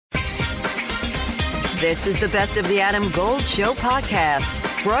This is the Best of the Adam Gold Show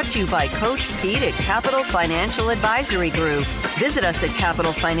podcast, brought to you by Coach Pete at Capital Financial Advisory Group. Visit us at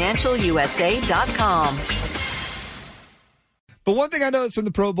capitalfinancialusa.com. But one thing I noticed from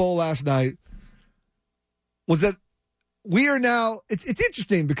the Pro Bowl last night was that we are now, it's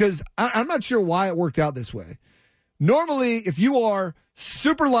interesting because I'm not sure why it worked out this way. Normally, if you are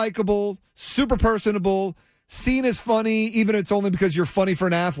super likable, super personable, seen as funny, even if it's only because you're funny for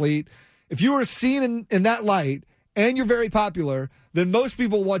an athlete, if you are seen in that light and you're very popular, then most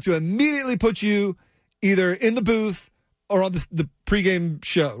people want to immediately put you either in the booth or on the pregame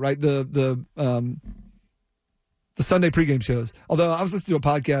show, right? The Sunday pregame shows. Although I was listening to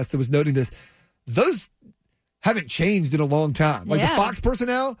a podcast that was noting this, those haven't changed in a long time. Like the Fox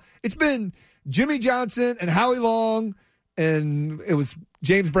personnel, it's been Jimmy Johnson and Howie Long, and it was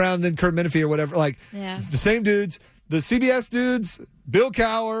James Brown, then Kurt Menefee or whatever. Like the same dudes. The CBS dudes, Bill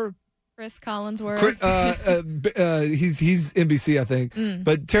Cowher, Chris Collinsworth. He's NBC, I think.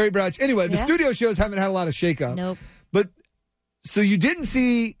 But Terry Bradshaw. Anyway, the studio shows haven't had a lot of shakeup. Nope. But so you didn't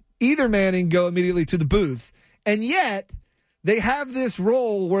see either Manning go immediately to the booth, and yet they have this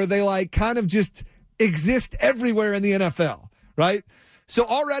role where they like kind of just exist everywhere in the NFL, right? So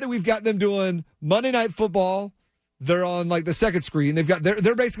already we've got them doing Monday Night Football. They're on like the second screen.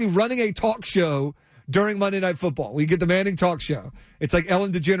 They're basically running a talk show during Monday Night Football. We get the Manning talk show. It's like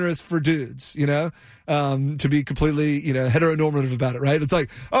Ellen DeGeneres for dudes, to be completely, heteronormative about it, right? It's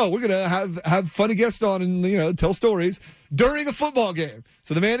like, oh, we're going to have funny guests on and, tell stories during a football game.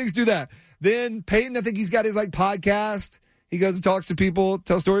 So the Mannings do that. Then Peyton, I think he's got his like podcast. He goes and talks to people,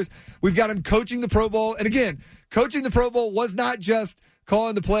 tells stories. We've got him coaching the Pro Bowl. And again, coaching the Pro Bowl was not just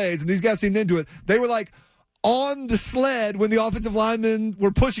calling the plays, and these guys seemed into it. They were like on the sled when the offensive linemen were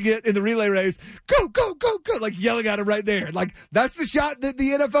pushing it in the relay race. Go, go, go, go, like yelling at him right there. Like that's the shot that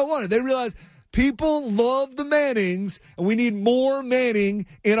the NFL wanted. They realized people love the Mannings, and we need more Manning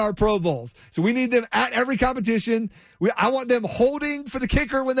in our Pro Bowls. So we need them at every competition. I want them holding for the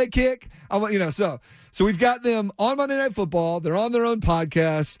kicker when they kick. I want, So we've got them on Monday Night Football. They're on their own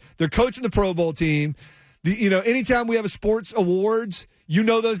podcast. They're coaching the Pro Bowl team. Anytime we have a sports awards,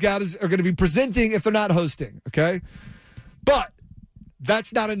 those guys are going to be presenting if they're not hosting, okay? But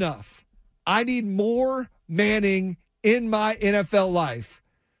that's not enough. I need more Manning in my NFL life.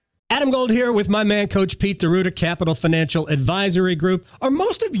 Adam Gold here with my man, Coach Pete DeRuta, Capital Financial Advisory Group. Are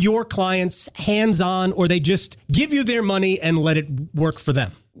most of your clients hands-on, or they just give you their money and let it work for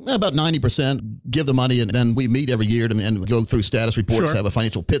them? About 90% give the money, and then we meet every year and go through status reports, have a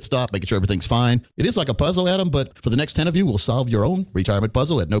financial pit stop, making sure everything's fine. It is like a puzzle, Adam, but for the next 10 of you, we'll solve your own retirement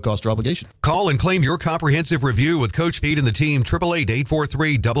puzzle at no cost or obligation. Call and claim your comprehensive review with Coach Pete and the team,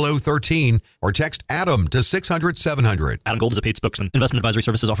 888-843-0013, or text ADAM to 600-700. Adam Gold is a paid spokesman. Investment advisory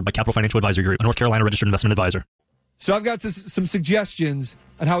services offered by Capital Financial Advisory Group, a North Carolina registered investment advisor. So I've got some suggestions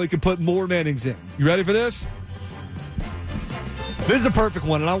on how we can put more Mannings in. You ready for this? This is a perfect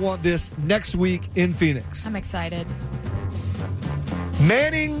one, and I want this next week in Phoenix. I'm excited.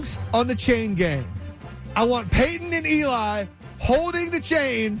 Mannings on the chain gang. I want Peyton and Eli holding the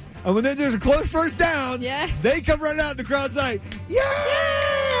chains, and when there's a close first down, they come running out, and the crowd's like,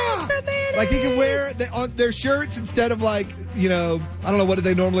 yeah! Like he can wear on their shirts instead of like, I don't know, what do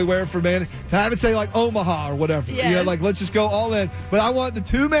they normally wear for Manning? Have it say like Omaha or whatever. Yes. Like let's just go all in. But I want the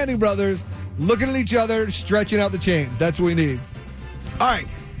two Manning brothers looking at each other, stretching out the chains. That's what we need. All right,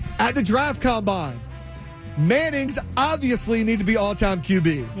 at the draft combine, Mannings obviously need to be all-time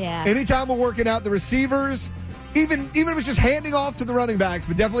QB. Yeah. Anytime we're working out the receivers, even if it's just handing off to the running backs,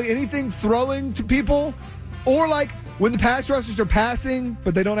 but definitely anything throwing to people, or like when the pass rushers are passing,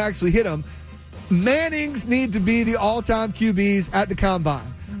 but they don't actually hit them, Mannings need to be the all-time QBs at the combine.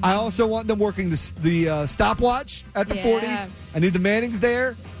 Mm-hmm. I also want them working the stopwatch at the 40. I need the Mannings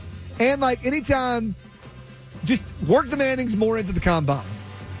there. And like anytime, just work the Mannings more into the combine.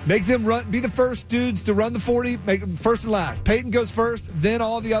 Make them be the first dudes to run the 40, make them first and last. Peyton goes first, then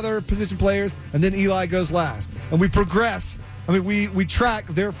all the other position players, and then Eli goes last. And we progress. I mean, we track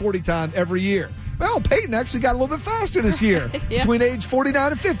their 40 time every year. Well, Peyton actually got a little bit faster this year between age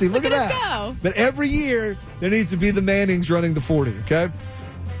 49 and 50. Look at that. Go. But every year, there needs to be the Mannings running the 40, okay?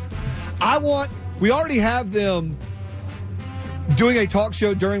 We already have them doing a talk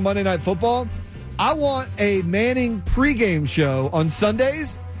show during Monday Night Football. I want a Manning pregame show on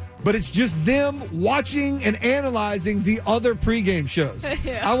Sundays, but it's just them watching and analyzing the other pregame shows.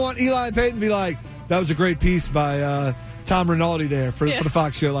 I want Eli and Peyton to be like, that was a great piece by Tom Rinaldi there for the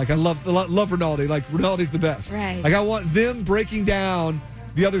Fox show. Like, I love Rinaldi. Like, Rinaldi's the best. Right. Like, I want them breaking down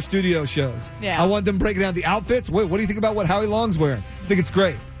the other studio shows. Yeah. I want them breaking down the outfits. Wait, what do you think about what Howie Long's wearing? I think it's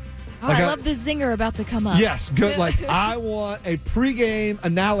great. Oh, I love the zinger about to come up. Yes, good. Like, I want a pregame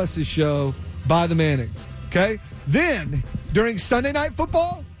analysis show by the Mannings. Okay? Then, during Sunday Night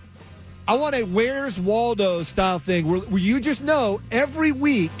Football, I want a Where's Waldo style thing where you just know every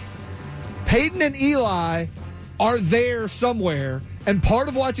week Peyton and Eli are there somewhere, and part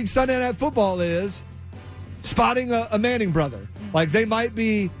of watching Sunday Night Football is spotting a Manning brother. Like, they might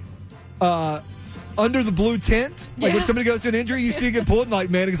be under the blue tent. Like, when somebody goes to an injury, you see it get pulled, and like,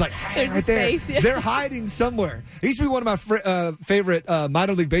 Manning's like, hey, there's right a space, there. They're hiding somewhere. It used to be one of my favorite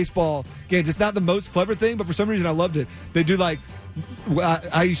minor league baseball games. It's not the most clever thing, but for some reason I loved it. They do like,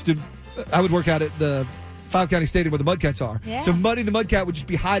 I would work out at the Five County Stadium where the Mudcats are. Yeah. So Muddy the Mudcat would just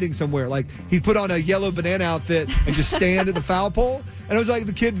be hiding somewhere. Like, he'd put on a yellow banana outfit and just stand at the foul pole. And it was like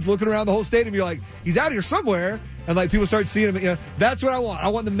the kids looking around the whole stadium. You're like, he's out here somewhere. And like, people start seeing him. You know, that's what I want. I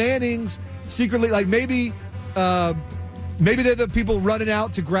want the Mannings secretly, like, maybe they're the people running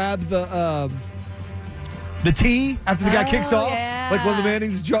out to grab the tee after the guy kicks off. Yeah. Like, one of the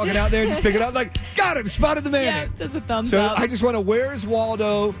Mannings is jogging out there and just picking it up. Like, got him, spotted the Manning. Yeah, does a thumbs so up. I just want a Where's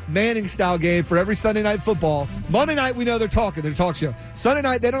Waldo Manning style game for every Sunday Night Football. Monday night, we know they're talking. They're a talk show. Sunday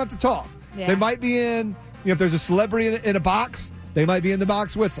night, they don't have to talk. Yeah. They might be in, if there's a celebrity in a box, they might be in the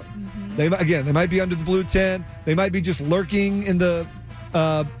box with them. Mm-hmm. They might be under the blue tent. They might be just lurking in the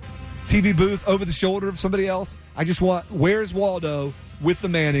TV booth over the shoulder of somebody else. I just want Where's Waldo with the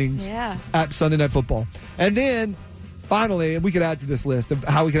Mannings at Sunday Night Football. And then, finally, and we could add to this list of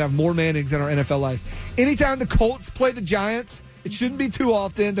how we can have more Mannings in our NFL life. Anytime the Colts play the Giants, it shouldn't be too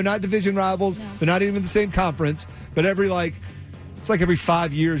often. They're not division rivals. No. They're not even in the same conference. But every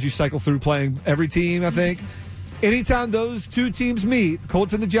 5 years you cycle through playing every team, I think. Anytime those two teams meet, the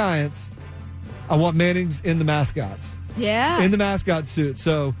Colts and the Giants, I want Mannings in the mascots. Yeah. In the mascot suit.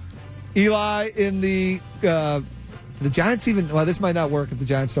 So Eli in the Giants this might not work if the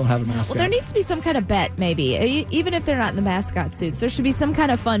Giants don't have a mascot. Well, there needs to be some kind of bet, maybe. Even if they're not in the mascot suits, there should be some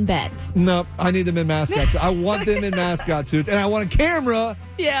kind of fun bet. No, I need them in mascot suits. I want them in mascot suits. And I want a camera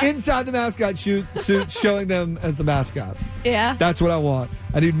inside the mascot suit showing them as the mascots. Yeah. That's what I want.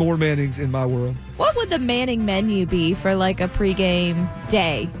 I need more Mannings in my world. What would the Manning menu be for like a pregame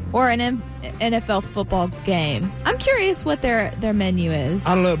day or an NFL football game? I'm curious what their menu is.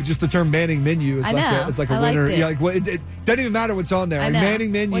 I don't know, but just the term Manning menu is like a winner. Yeah, like, it doesn't even matter what's on there. I Like, know.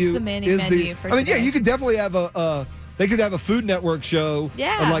 Manning menu. What's the Manning menu for today? you could definitely have they could have a Food Network show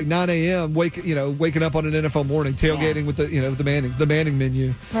at like 9 a.m. waking up on an NFL morning, tailgating with the Mannings, the Manning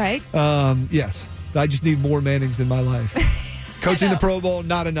menu. Right. Yes, I just need more Mannings in my life. Coaching the Pro Bowl,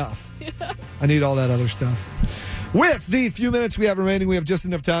 not enough. I need all that other stuff. With the few minutes we have remaining, we have just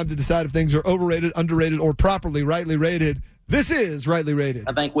enough time to decide if things are overrated, underrated, or properly rightly rated. This is Rightly Rated.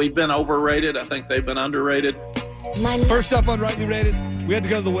 I think we've been overrated. I think they've been underrated. First up on Rightly Rated, we had to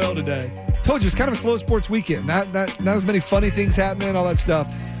go to the well today. Told you, it's kind of a slow sports weekend. Not as many funny things happening, all that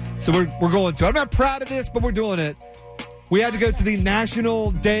stuff. So we're going to. I'm not proud of this, but we're doing it. We had to go to the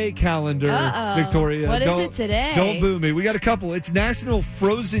National Day calendar, Victoria. What is it today? Don't boo me. We got a couple. It's National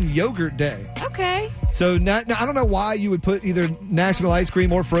Frozen Yogurt Day. Okay. So now, I don't know why you would put either National Ice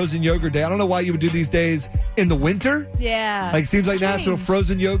Cream or Frozen Yogurt Day. I don't know why you would do these days in the winter. Yeah. Like, it seems like National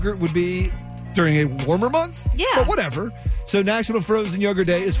Frozen Yogurt would be during a warmer month. Yeah. But whatever. So National Frozen Yogurt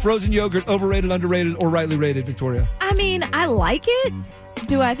Day. Is frozen yogurt overrated, underrated, or rightly rated, Victoria? I mean, I like it.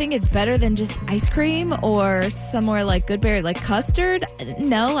 Do I think it's better than just ice cream or somewhere like Goodberry, like custard?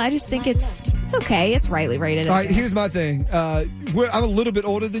 No, I just think it's okay. It's rightly rated. All right, here's my thing. I'm a little bit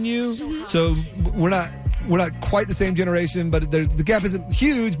older than you, so we're not quite the same generation, but the gap isn't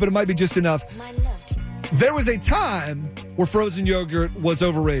huge, but it might be just enough. There was a time where frozen yogurt was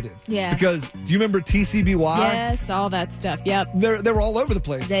overrated. Yeah. Because, do you remember TCBY? Yes, all that stuff. Yep. They were all over the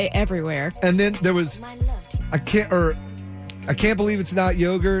place. They everywhere. And then there was I can't believe it's not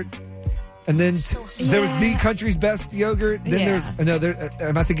yogurt. And then there was the country's best yogurt. Then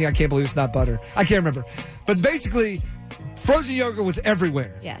am I thinking I can't believe it's not butter? I can't remember. But basically, frozen yogurt was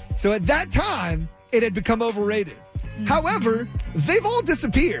everywhere. Yes. So at that time, it had become overrated. Mm-hmm. However, they've all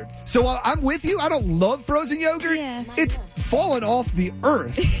disappeared. So while I'm with you, I don't love frozen yogurt. Yeah. It's fallen off the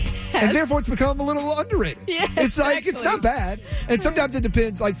earth. Yes. And therefore, it's become a little underrated. Yes, it's like, it's not bad. And sometimes it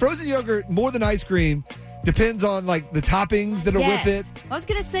depends. Like, frozen yogurt, more than ice cream, depends on like the toppings that are with it. I was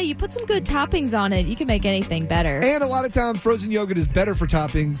going to say, you put some good toppings on it, you can make anything better. And a lot of times, frozen yogurt is better for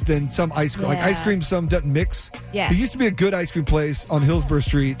toppings than some ice cream. Like, ice cream, some doesn't mix. Yes. There used to be a good ice cream place on Hillsborough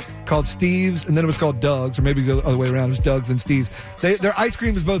Street called Steve's, and then it was called Doug's, or maybe the other way around. It was Doug's then Steve's. Their ice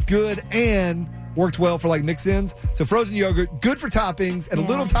cream is both good and worked well for like mix-ins. So frozen yogurt, good for toppings and a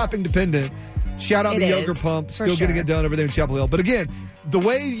little topping dependent. Shout out the Yogurt Pump, still getting it done over there in Chapel Hill. But again, the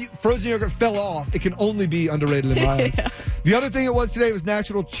way frozen yogurt fell off, it can only be underrated in my eyes. The other thing it was today was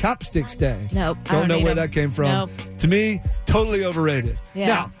National Chopsticks Day. Nope. Don't know where that came from. Nope. To me, totally overrated. Yeah.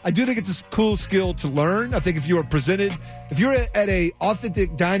 Now, I do think it's a cool skill to learn. I think if you're at a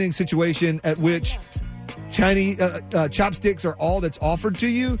authentic dining situation at which Chinese chopsticks are all that's offered to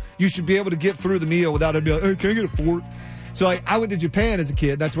you, you should be able to get through the meal without it being like, hey, can I get a fork? So, like, I went to Japan as a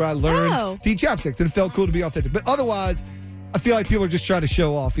kid. That's where I learned to eat chopsticks, and it felt cool to be authentic. But otherwise, I feel like people are just trying to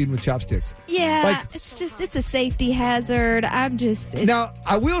show off eating with chopsticks. Yeah, like, it's a safety hazard. Now,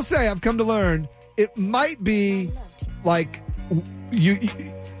 I will say, I've come to learn, it might be like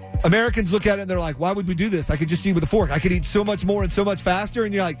Americans look at it and they're like, why would we do this? I could just eat with a fork. I could eat so much more and so much faster.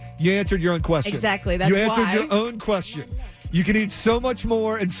 And you're like, you answered your own question. Exactly. That's you answered why. your own question. You can eat so much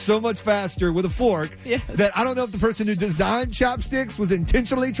more and so much faster with a fork that I don't know if the person who designed chopsticks was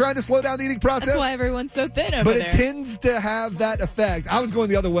intentionally trying to slow down the eating process. That's why everyone's so thin over there. But it tends to have that effect. I was going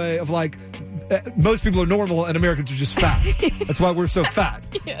the other way of like, most people are normal and Americans are just fat. That's why we're so fat.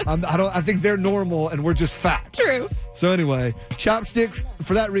 Yes. I think they're normal and we're just fat. True. So anyway, chopsticks,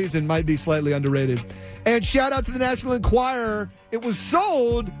 for that reason, might be slightly underrated. And shout out to the National Enquirer. It was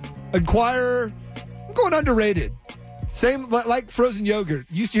sold. Enquirer, I'm going underrated. Same like frozen yogurt.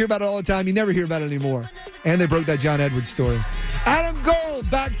 Used to hear about it all the time. You never hear about it anymore. And they broke that John Edwards story. Adam Gold,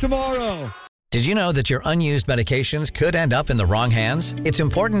 back tomorrow. Did you know that your unused medications could end up in the wrong hands? It's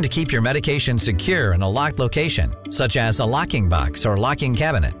important to keep your medications secure in a locked location, such as a locking box or locking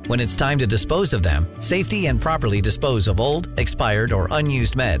cabinet. When it's time to dispose of them, safety and properly dispose of old, expired, or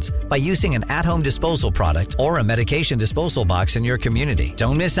unused meds by using an at-home disposal product or a medication disposal box in your community.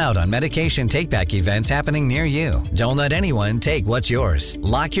 Don't miss out on medication take-back events happening near you. Don't let anyone take what's yours.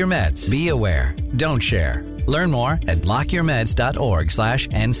 Lock your meds. Be aware. Don't share. Learn more at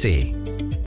lockyourmeds.org/NC.